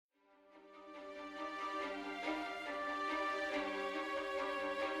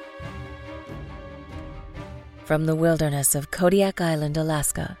From the wilderness of Kodiak Island,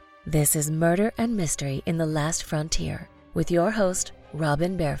 Alaska, this is Murder and Mystery in the Last Frontier with your host,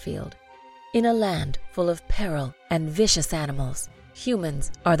 Robin Barefield. In a land full of peril and vicious animals, humans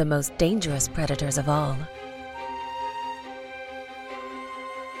are the most dangerous predators of all.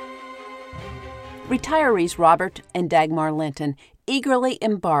 Retirees Robert and Dagmar Linton eagerly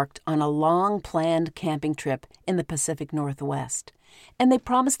embarked on a long-planned camping trip in the Pacific Northwest, and they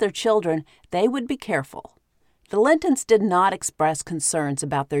promised their children they would be careful. The Lintons did not express concerns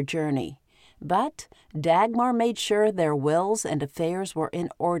about their journey, but Dagmar made sure their wills and affairs were in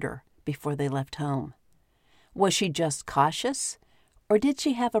order before they left home. Was she just cautious, or did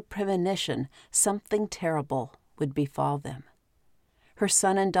she have a premonition something terrible would befall them? Her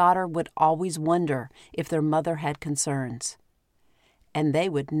son and daughter would always wonder if their mother had concerns, and they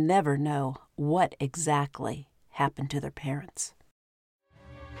would never know what exactly happened to their parents.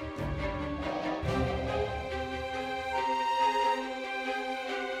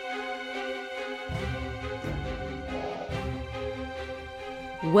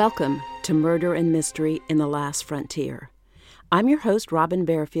 Welcome to Murder and Mystery in the Last Frontier. I'm your host, Robin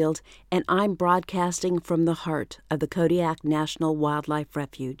Barefield, and I'm broadcasting from the heart of the Kodiak National Wildlife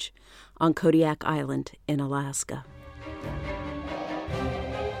Refuge on Kodiak Island in Alaska.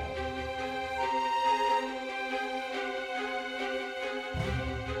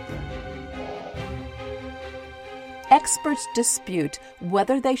 Experts dispute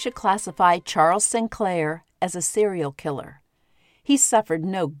whether they should classify Charles Sinclair as a serial killer. He suffered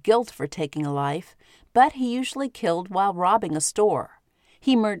no guilt for taking a life, but he usually killed while robbing a store.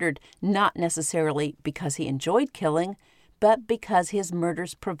 He murdered not necessarily because he enjoyed killing, but because his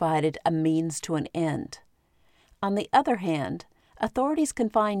murders provided a means to an end. On the other hand, authorities can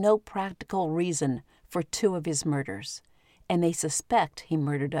find no practical reason for two of his murders, and they suspect he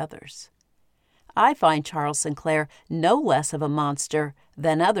murdered others. I find Charles Sinclair no less of a monster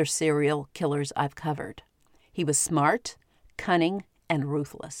than other serial killers I've covered. He was smart, cunning, and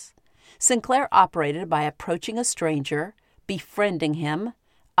ruthless. Sinclair operated by approaching a stranger, befriending him,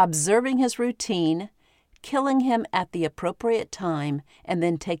 observing his routine, killing him at the appropriate time, and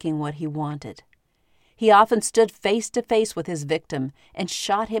then taking what he wanted. He often stood face to face with his victim and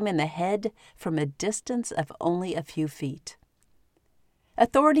shot him in the head from a distance of only a few feet.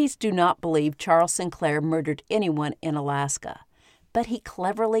 Authorities do not believe Charles Sinclair murdered anyone in Alaska, but he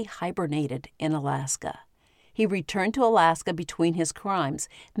cleverly hibernated in Alaska. He returned to Alaska between his crimes,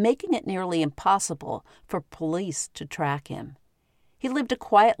 making it nearly impossible for police to track him. He lived a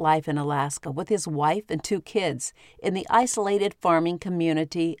quiet life in Alaska with his wife and 2 kids in the isolated farming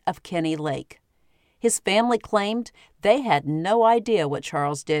community of Kenny Lake. His family claimed they had no idea what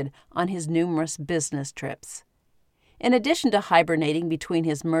Charles did on his numerous business trips. In addition to hibernating between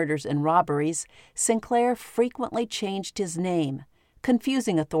his murders and robberies, Sinclair frequently changed his name,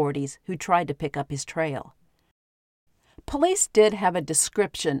 confusing authorities who tried to pick up his trail. Police did have a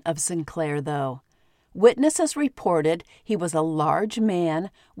description of Sinclair, though. Witnesses reported he was a large man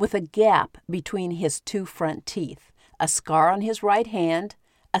with a gap between his 2 front teeth, a scar on his right hand,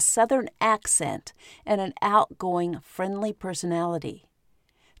 a southern accent, and an outgoing, friendly personality.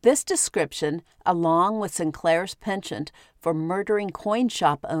 This description, along with Sinclair's penchant for murdering coin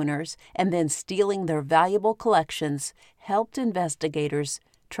shop owners and then stealing their valuable collections, helped investigators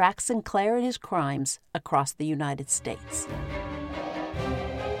track Sinclair and his crimes across the United States.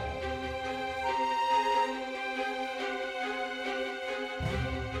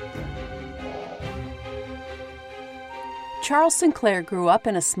 Charles Sinclair grew up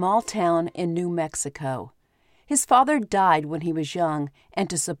in a small town in New Mexico. His father died when he was young, and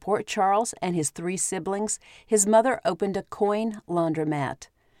to support Charles and his 3 siblings, his mother opened a coin laundromat.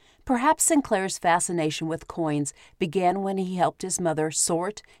 Perhaps Sinclair's fascination with coins began when he helped his mother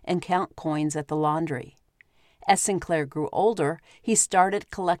sort and count coins at the laundry. As Sinclair grew older, he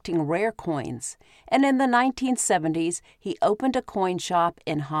started collecting rare coins, and in the 1970s, he opened a coin shop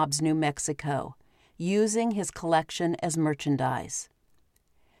in Hobbs, New Mexico, using his collection as merchandise.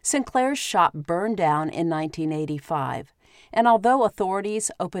 Sinclair's shop burned down in 1985, and although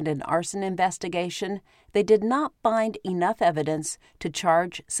authorities opened an arson investigation, they did not find enough evidence to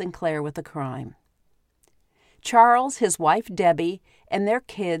charge Sinclair with a crime. Charles, his wife Debbie, and their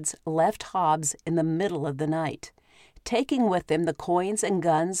kids left Hobbs in the middle of the night, taking with them the coins and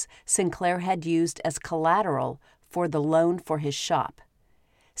guns Sinclair had used as collateral for the loan for his shop.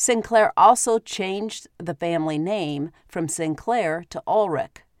 Sinclair also changed the family name from Sinclair to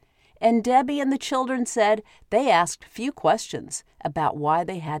Ulrich, and Debbie and the children said they asked few questions about why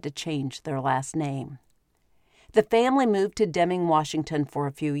they had to change their last name. The family moved to Deming, Washington for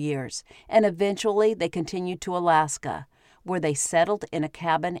a few years, and eventually they continued to Alaska, where they settled in a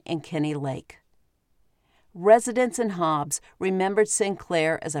cabin in Kenny Lake. Residents in Hobbs remembered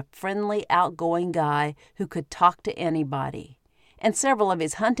Sinclair as a friendly, outgoing guy who could talk to anybody, and several of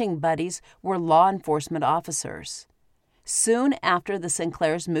his hunting buddies were law enforcement officers. Soon after the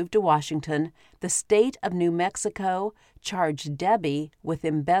Sinclairs moved to Washington, the state of New Mexico charged Debbie with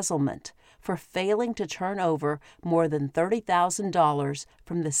embezzlement for failing to turn over more than $30,000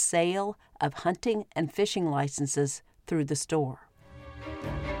 from the sale of hunting and fishing licenses through the store.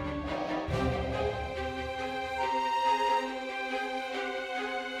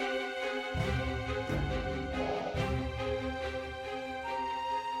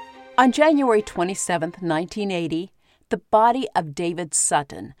 On January 27, 1980, the body of David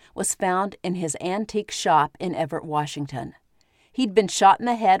Sutton was found in his antique shop in Everett, Washington. He'd been shot in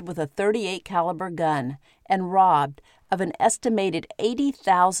the head with a .38 caliber gun and robbed of an estimated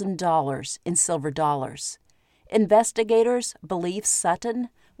 $80,000 in silver dollars. Investigators believe Sutton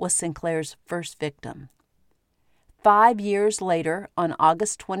was Sinclair's first victim. 5 years later, on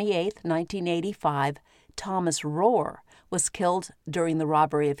August 28, 1985, Thomas Rohr was killed during the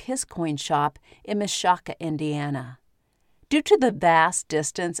robbery of his coin shop in Mishawka, Indiana. Due to the vast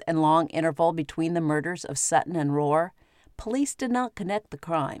distance and long interval between the murders of Sutton and Rohr, police did not connect the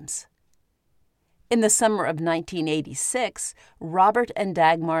crimes. In the summer of 1986, Robert and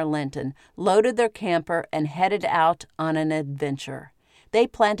Dagmar Linton loaded their camper and headed out on an adventure. They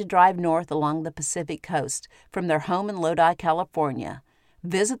planned to drive north along the Pacific coast from their home in Lodi, California,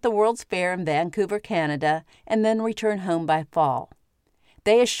 visit the World's Fair in Vancouver, Canada, and then return home by fall.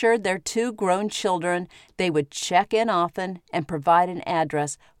 They assured their 2 grown children they would check in often and provide an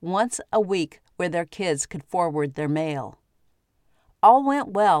address once a week where their kids could forward their mail. All went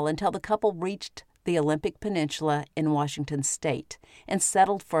well until the couple reached the Olympic Peninsula in Washington state and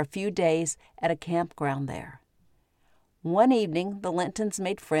settled for a few days at a campground there. One evening, the Lintons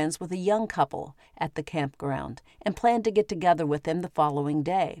made friends with a young couple at the campground and planned to get together with them the following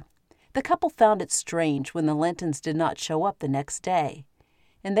day. The couple found it strange when the Lintons did not show up the next day,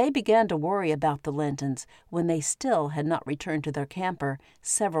 and they began to worry about the Lintons when they still had not returned to their camper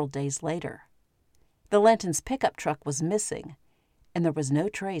several days later. The Lintons' pickup truck was missing, and there was no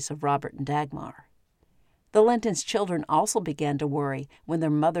trace of Robert and Dagmar. The Lintons' children also began to worry when their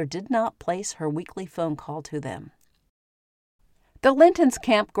mother did not place her weekly phone call to them. The Lintons'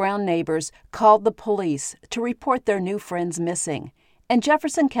 campground neighbors called the police to report their new friends missing, and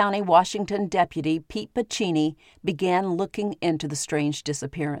Jefferson County, Washington Deputy Pete Pacini began looking into the strange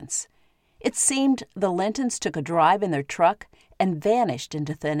disappearance. It seemed the Lintons took a drive in their truck and vanished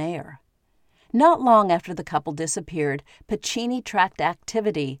into thin air. Not long after the couple disappeared, Pacini tracked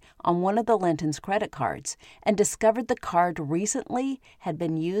activity on one of the Lintons' credit cards and discovered the card recently had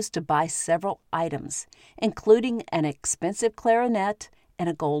been used to buy several items, including an expensive clarinet and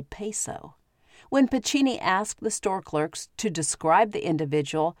a gold peso. When Pacini asked the store clerks to describe the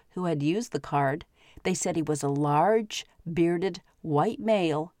individual who had used the card, they said he was a large, bearded, white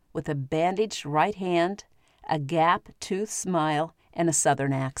male with a bandaged right hand, a gap-toothed smile, and a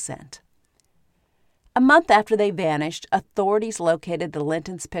Southern accent. A month after they vanished, authorities located the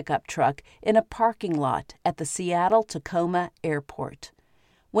Lintons' pickup truck in a parking lot at the Seattle-Tacoma Airport.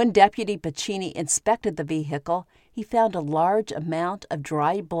 When Deputy Pacini inspected the vehicle, he found a large amount of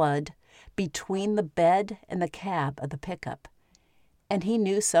dry blood between the bed and the cab of the pickup, and he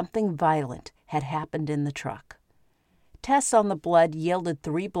knew something violent had happened in the truck. Tests on the blood yielded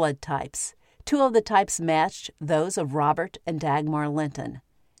 3 blood types. 2 of the types matched those of Robert and Dagmar Linton,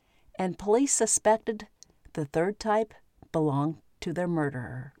 and police suspected the 3rd type belonged to their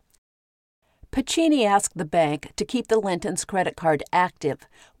murderer. Pacini asked the bank to keep the Lintons' credit card active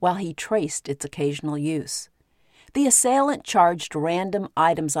while he traced its occasional use. The assailant charged random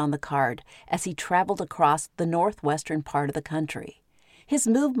items on the card as he traveled across the northwestern part of the country. His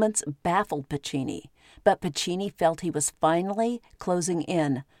movements baffled Pacini, but Pacini felt he was finally closing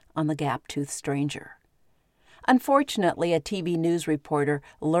in on the gap-toothed stranger. Unfortunately, a TV news reporter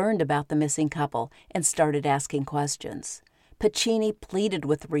learned about the missing couple and started asking questions. Pacini pleaded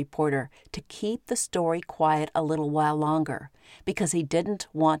with the reporter to keep the story quiet a little while longer because he didn't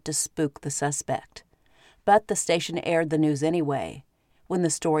want to spook the suspect. But the station aired the news anyway. When the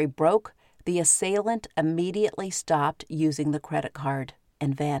story broke, the assailant immediately stopped using the credit card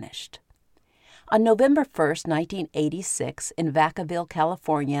and vanished. On November 1, 1986, in Vacaville,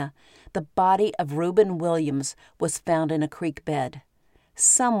 California, the body of Reuben Williams was found in a creek bed.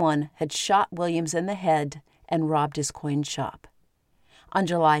 Someone had shot Williams in the head and robbed his coin shop. On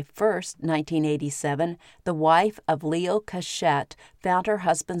July 1, 1987, the wife of Leo Cachette found her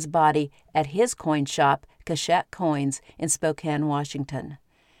husband's body at his coin shop, Cachette Coins, in Spokane, Washington.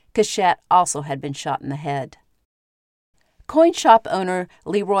 Cachette also had been shot in the head. Coin shop owner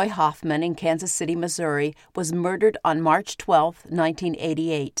Leroy Hoffman in Kansas City, Missouri, was murdered on March 12,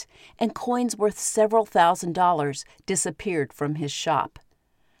 1988, and coins worth several $1,000s disappeared from his shop.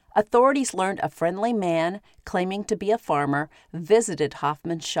 Authorities learned a friendly man, claiming to be a farmer, visited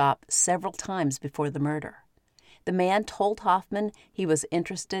Hoffman's shop several times before the murder. The man told Hoffman he was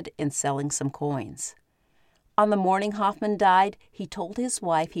interested in selling some coins. On the morning Hoffman died, he told his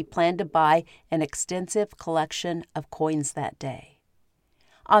wife he planned to buy an extensive collection of coins that day.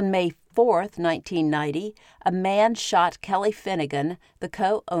 On May 4, 1990, a man shot Kelly Finnegan, the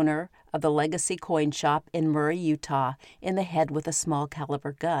co-owner of the Legacy Coin Shop in Murray, Utah, in the head with a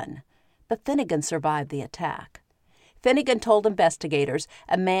small-caliber gun, but Finnegan survived the attack. Finnegan told investigators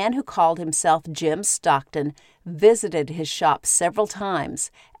a man who called himself Jim Stockton visited his shop several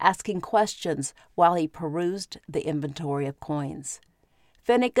times, asking questions while he perused the inventory of coins.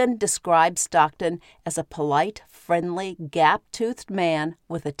 Finnegan described Stockton as a polite, friendly, gap-toothed man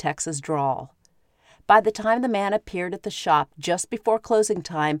with a Texas drawl. By the time the man appeared at the shop just before closing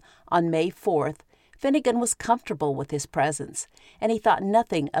time on May 4th, Finnegan was comfortable with his presence, and he thought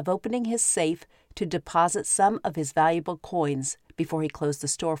nothing of opening his safe to deposit some of his valuable coins before he closed the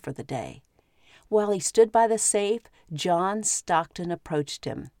store for the day. While he stood by the safe, John Stockton approached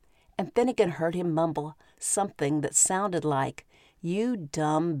him, and Finnegan heard him mumble something that sounded like, "You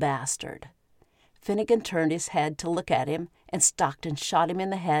dumb bastard." Finnegan turned his head to look at him, and Stockton shot him in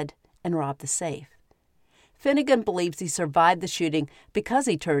the head and robbed the safe. Finnegan believes he survived the shooting because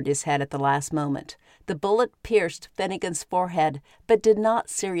he turned his head at the last moment. The bullet pierced Finnegan's forehead but did not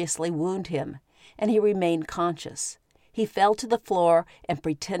seriously wound him, and he remained conscious. He fell to the floor and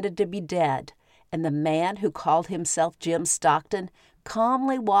pretended to be dead, and the man who called himself Jim Stockton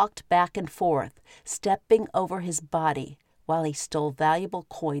calmly walked back and forth, stepping over his body while he stole valuable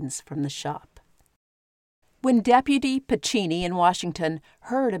coins from the shop. When Deputy Pacini in Washington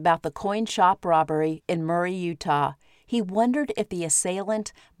heard about the coin shop robbery in Murray, Utah, he wondered if the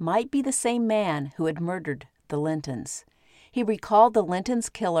assailant might be the same man who had murdered the Lintons. He recalled the Lintons'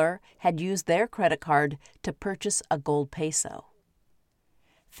 killer had used their credit card to purchase a gold peso.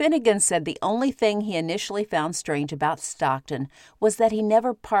 Finnegan said the only thing he initially found strange about Stockton was that he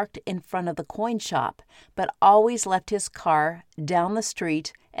never parked in front of the coin shop, but always left his car down the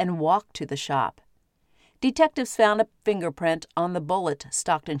street and walked to the shop. Detectives found a fingerprint on the bullet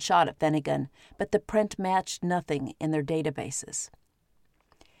Stockton shot at Finnegan, but the print matched nothing in their databases.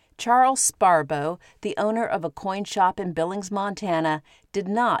 Charles Sparbo, the owner of a coin shop in Billings, Montana, did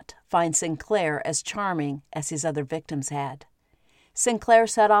not find Sinclair as charming as his other victims had. Sinclair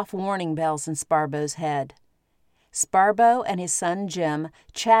set off warning bells in Sparbo's head. Sparbo and his son Jim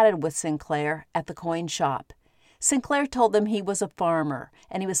chatted with Sinclair at the coin shop. Sinclair told them he was a farmer,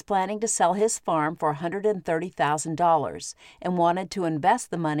 and he was planning to sell his farm for $130,000 and wanted to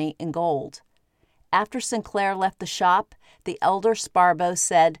invest the money in gold. After Sinclair left the shop, the elder Sparbo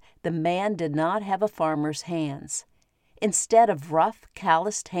said the man did not have a farmer's hands. Instead of rough,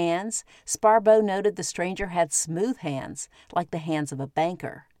 calloused hands, Sparbo noted the stranger had smooth hands, like the hands of a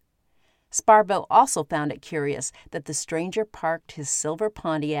banker. Sparbo also found it curious that the stranger parked his silver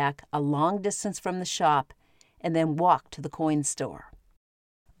Pontiac a long distance from the shop and then walked to the coin store.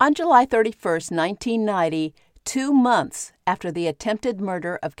 On July 31, 1990, 2 months after the attempted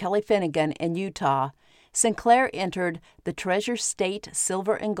murder of Kelly Finnegan in Utah, Sinclair entered the Treasure State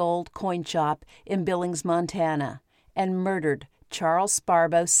Silver and Gold coin shop in Billings, Montana, and murdered Charles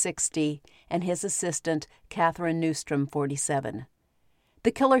Sparbo, 60, and his assistant, Catherine Newstrom, 47.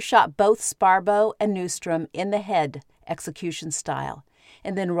 The killer shot both Sparbo and Newstrom in the head, execution style,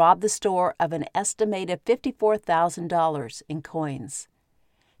 and then robbed the store of an estimated $54,000 in coins.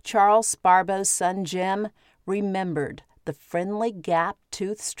 Charles Sparbo's son Jim remembered the friendly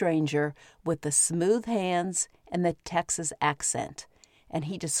gap-toothed stranger with the smooth hands and the Texas accent, and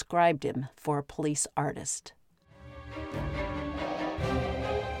he described him for a police artist.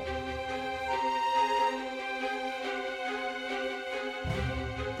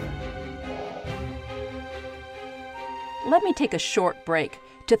 Let me take a short break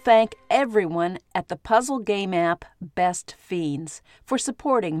to thank everyone at the puzzle game app Best Fiends for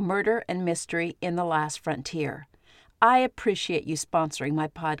supporting Murder and Mystery in the Last Frontier. I appreciate you sponsoring my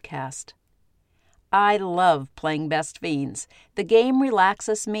podcast. I love playing Best Fiends. The game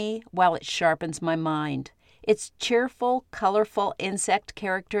relaxes me while it sharpens my mind. Its cheerful, colorful insect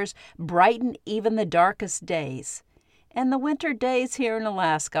characters brighten even the darkest days. and the winter days here in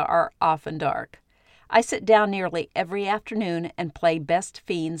Alaska are often dark. I sit down nearly every afternoon and play Best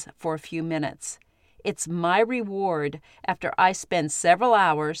Fiends for a few minutes. It's my reward after I spend several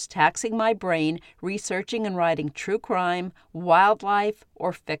hours taxing my brain researching and writing true crime, wildlife,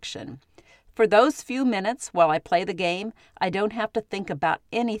 or fiction. For those few minutes while I play the game, I don't have to think about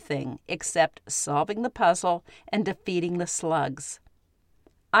anything except solving the puzzle and defeating the slugs.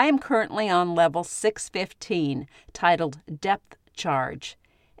 I am currently on level 615, titled Depth Charge,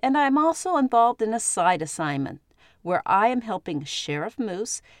 and I am also involved in a side assignment where I am helping Sheriff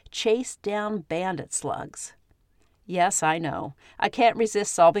Moose chase down bandit slugs. Yes, I know, I can't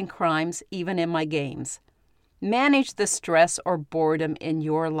resist solving crimes even in my games. Manage the stress or boredom in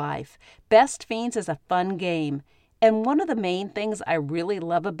your life. Best Fiends is a fun game, and one of the main things I really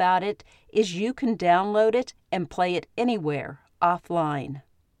love about it is you can download it and play it anywhere, offline.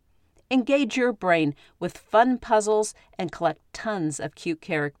 Engage your brain with fun puzzles and collect tons of cute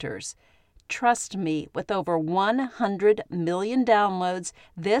characters. Trust me, with over 100 million downloads,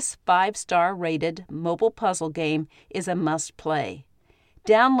 this 5-star rated mobile puzzle game is a must-play.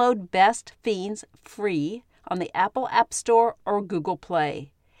 Download Best Fiends free on the Apple App Store or Google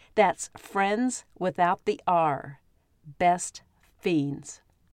Play. That's Friends without the R. Best Fiends.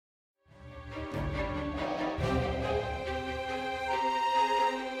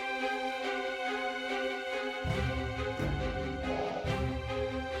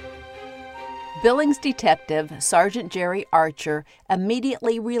 Billings detective Sergeant Jerry Archer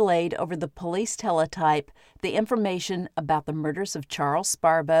immediately relayed over the police teletype the information about the murders of Charles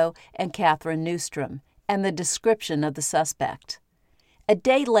Sparbo and Catherine Newstrom and the description of the suspect. A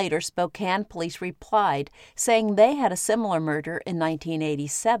day later, Spokane police replied, saying they had a similar murder in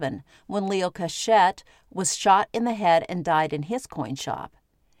 1987 when Leo Cachette was shot in the head and died in his coin shop.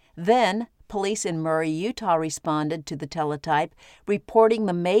 Then, police in Murray, Utah responded to the teletype, reporting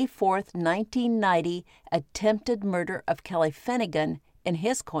the May 4, 1990 attempted murder of Kelly Finnegan in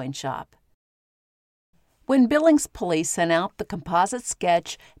his coin shop. When Billings police sent out the composite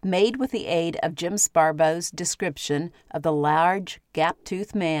sketch made with the aid of Jim Sparbo's description of the large,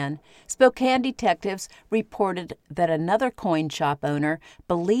 gap-toothed man, Spokane detectives reported that another coin shop owner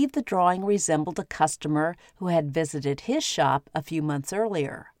believed the drawing resembled a customer who had visited his shop a few months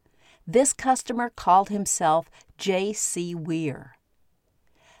earlier. This customer called himself J.C. Weir.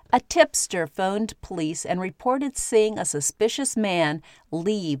 A tipster phoned police and reported seeing a suspicious man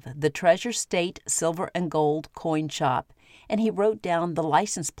leave the Treasure State Silver and Gold coin shop, and he wrote down the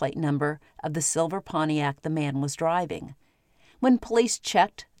license plate number of the silver Pontiac the man was driving. When police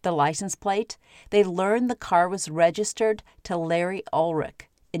checked the license plate, they learned the car was registered to Larry Ulrich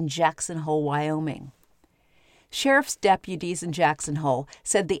in Jackson Hole, Wyoming. Sheriff's deputies in Jackson Hole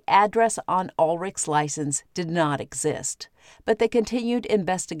said the address on Ulrich's license did not exist, but they continued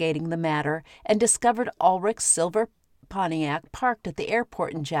investigating the matter and discovered Ulrich's silver Pontiac parked at the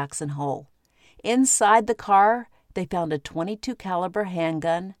airport in Jackson Hole. Inside the car, they found a .22 caliber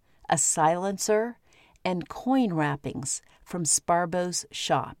handgun, a silencer, and coin wrappings from Sparbo's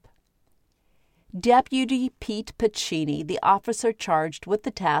shop. Deputy Pete Pacini, the officer charged with the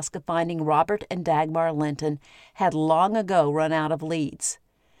task of finding Robert and Dagmar Linton, had long ago run out of leads.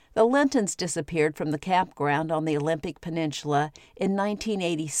 The Lintons disappeared from the campground on the Olympic Peninsula in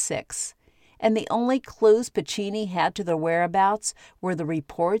 1986, and the only clues Pacini had to their whereabouts were the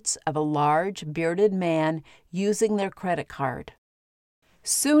reports of a large, bearded man using their credit card.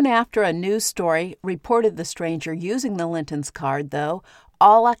 Soon after a news story reported the stranger using the Lintons' card, though,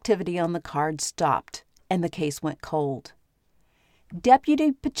 all activity on the card stopped, and the case went cold.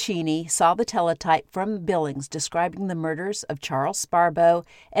 Deputy Pacini saw the teletype from Billings describing the murders of Charles Sparbo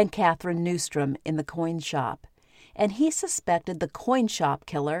and Catherine Newstrom in the coin shop, and he suspected the coin shop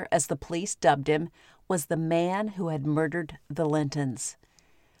killer, as the police dubbed him, was the man who had murdered the Lintons.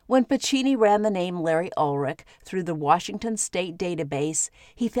 When Pacini ran the name Larry Ulrich through the Washington State database,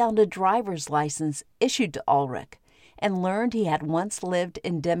 he found a driver's license issued to Ulrich and learned he had once lived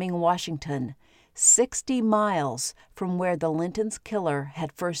in Deming, Washington, 60 miles from where the Lintons' killer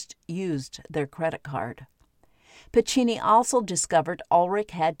had first used their credit card. Pacini also discovered Ulrich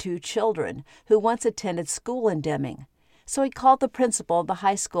had 2 children who once attended school in Deming, so he called the principal of the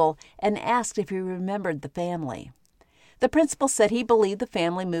high school and asked if he remembered the family. The principal said he believed the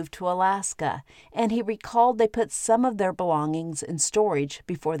family moved to Alaska, and he recalled they put some of their belongings in storage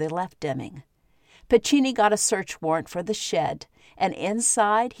before they left Deming. Pacini got a search warrant for the shed, and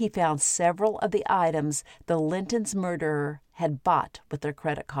inside he found several of the items the Lintons' murderer had bought with their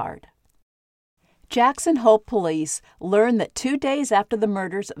credit card. Jackson Hole police learned that 2 days after the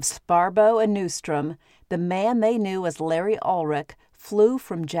murders of Sparbo and Newstrom, The man they knew as Larry Ulrich flew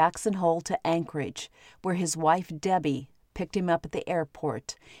from Jackson Hole to Anchorage, where his wife Debbie picked him up at the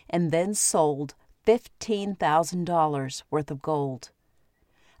airport and then sold $15,000 worth of gold.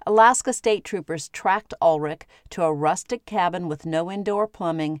 Alaska State Troopers tracked Ulrich to a rustic cabin with no indoor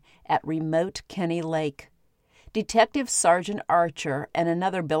plumbing at remote Kenny Lake. Detective Sergeant Archer and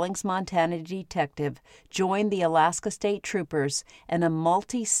another Billings, Montana detective joined the Alaska State Troopers and a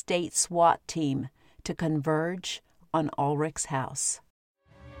multi-state SWAT team to converge on Ulrich's house.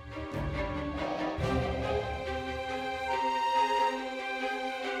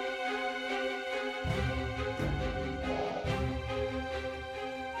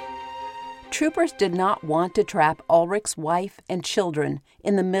 Troopers did not want to trap Ulrich's wife and children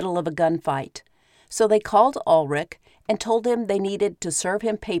in the middle of a gunfight, so they called Ulrich and told him they needed to serve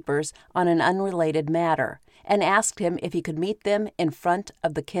him papers on an unrelated matter and asked him if he could meet them in front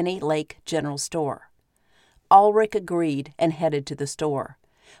of the Kenny Lake General Store. Ulrich agreed and headed to the store.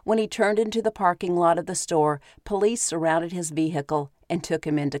 When he turned into the parking lot of the store, police surrounded his vehicle and took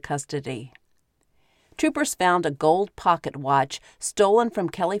him into custody. Troopers found a gold pocket watch stolen from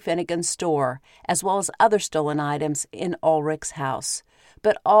Kelly Finnegan's store, as well as other stolen items in Ulrich's house,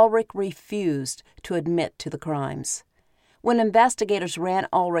 but Ulrich refused to admit to the crimes. When investigators ran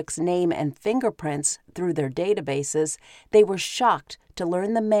Ulrich's name and fingerprints through their databases, they were shocked to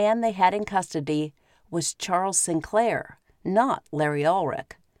learn the man they had in custody was Charles Sinclair, not Larry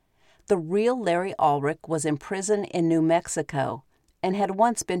Ulrich. The real Larry Ulrich was in prison in New Mexico and had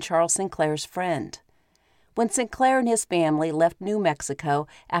once been Charles Sinclair's friend. When Sinclair and his family left New Mexico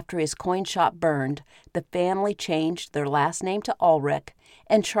after his coin shop burned, the family changed their last name to Ulrich,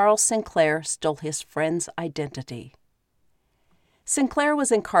 and Charles Sinclair stole his friend's identity. Sinclair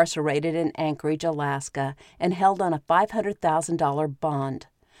was incarcerated in Anchorage, Alaska, and held on a $500,000 bond,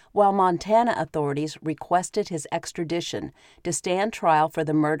 while Montana authorities requested his extradition to stand trial for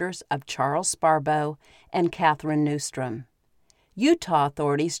the murders of Charles Sparbo and Catherine Newstrom. Utah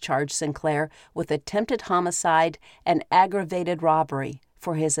authorities charged Sinclair with attempted homicide and aggravated robbery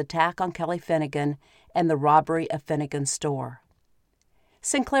for his attack on Kelly Finnegan and the robbery of Finnegan's store.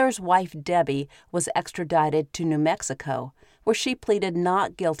 Sinclair's wife, Debbie, was extradited to New Mexico, where she pleaded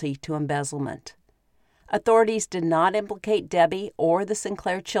not guilty to embezzlement. Authorities did not implicate Debbie or the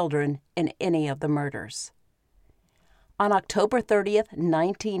Sinclair children in any of the murders. On October 30th,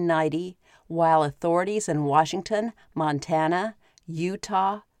 1990, while authorities in Washington, Montana,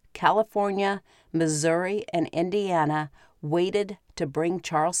 Utah, California, Missouri, and Indiana waited to bring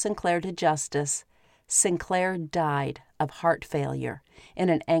Charles Sinclair to justice, Sinclair died of heart failure in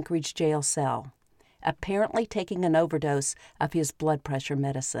an Anchorage jail cell, apparently taking an overdose of his blood pressure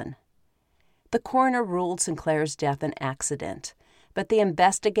medicine. The coroner ruled Sinclair's death an accident, but the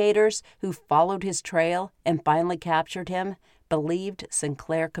investigators who followed his trail and finally captured him believed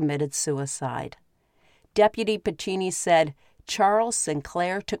Sinclair committed suicide. Deputy Pacini said, "Charles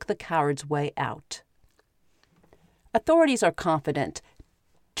Sinclair took the coward's way out." Authorities are confident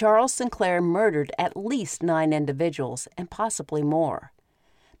Charles Sinclair murdered at least 9 individuals and possibly more.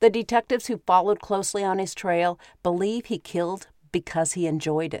 The detectives who followed closely on his trail believe he killed because he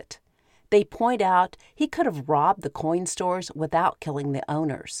enjoyed it. They point out he could have robbed the coin stores without killing the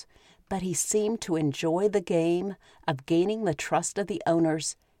owners, but he seemed to enjoy the game of gaining the trust of the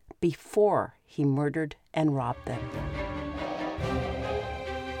owners before he murdered and robbed them.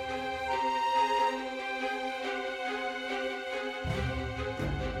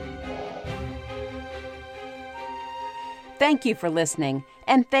 Thank you for listening,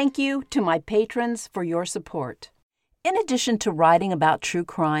 and thank you to my patrons for your support. In addition to writing about true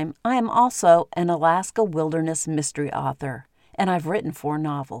crime, I am also an Alaska wilderness mystery author, and I've written 4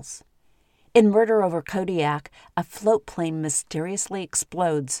 novels. In Murder over Kodiak, a float plane mysteriously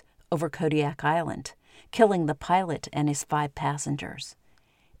explodes over Kodiak Island, killing the pilot and his 5 passengers.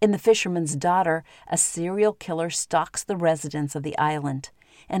 In The Fisherman's Daughter, a serial killer stalks the residents of the island,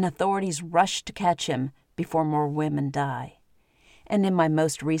 and authorities rush to catch him before more women die. And in my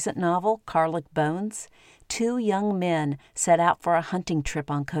most recent novel, Karlik Bones, 2 young men set out for a hunting trip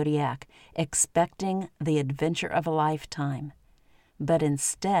on Kodiak, expecting the adventure of a lifetime. But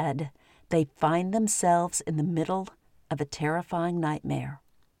instead, they find themselves in the middle of a terrifying nightmare.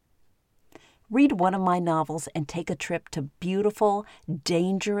 Read one of my novels and take a trip to beautiful,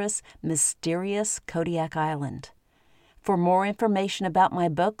 dangerous, mysterious Kodiak Island. For more information about my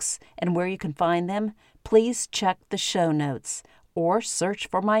books and where you can find them, please check the show notes or search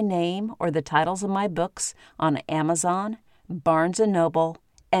for my name or the titles of my books on Amazon, Barnes & Noble,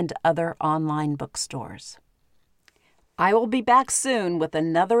 and other online bookstores. I will be back soon with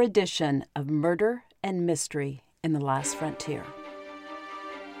another edition of Murder and mystery in The Last Frontier.